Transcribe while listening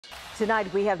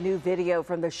Tonight, we have new video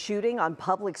from the shooting on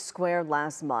Public Square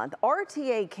last month.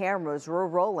 RTA cameras were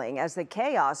rolling as the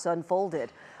chaos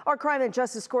unfolded. Our crime and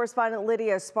justice correspondent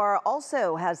Lydia Spar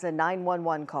also has the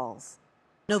 911 calls.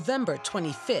 November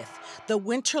 25th, the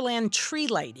WinterLand tree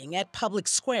lighting at Public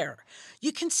Square.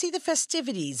 You can see the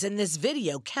festivities in this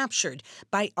video captured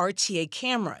by RTA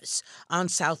cameras on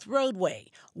South Roadway,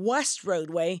 West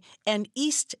Roadway, and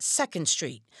East 2nd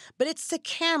Street. But it's the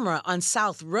camera on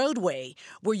South Roadway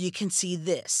where you can see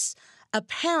this.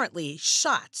 Apparently,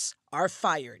 shots are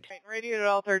fired. Radio to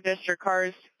all 3rd District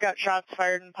cars got shots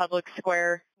fired in Public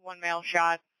Square. One male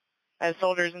shot at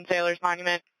Soldiers and Sailors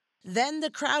Monument. Then the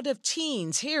crowd of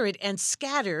teens hear it and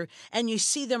scatter, and you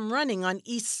see them running on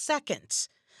East 2nd.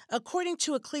 According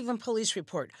to a Cleveland police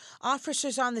report,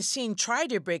 officers on the scene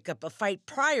tried to break up a fight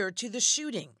prior to the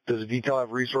shooting. Does the detail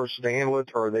have resources to handle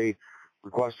it, or are they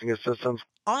requesting assistance?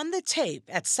 On the tape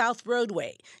at South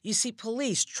Roadway, you see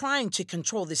police trying to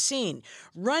control the scene,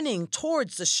 running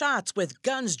towards the shots with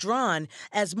guns drawn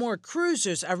as more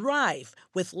cruisers arrive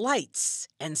with lights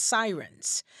and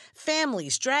sirens.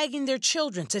 Families dragging their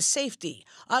children to safety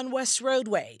on West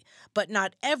Roadway, but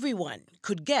not everyone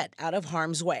could get out of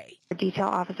harm's way. Detail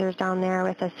officers down there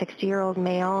with a 60-year-old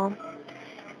male.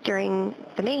 During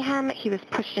the mayhem, he was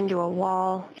pushed into a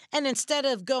wall. And instead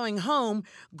of going home,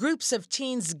 groups of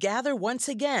teens gather once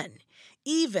again,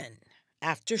 even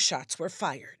after shots were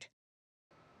fired.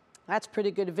 That's pretty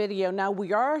good video. Now,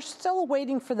 we are still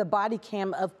waiting for the body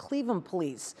cam of Cleveland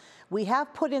police. We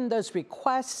have put in those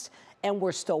requests, and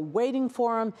we're still waiting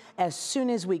for them. As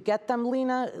soon as we get them,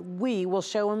 Lena, we will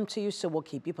show them to you, so we'll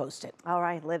keep you posted. All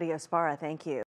right, Lydia Spara, thank you.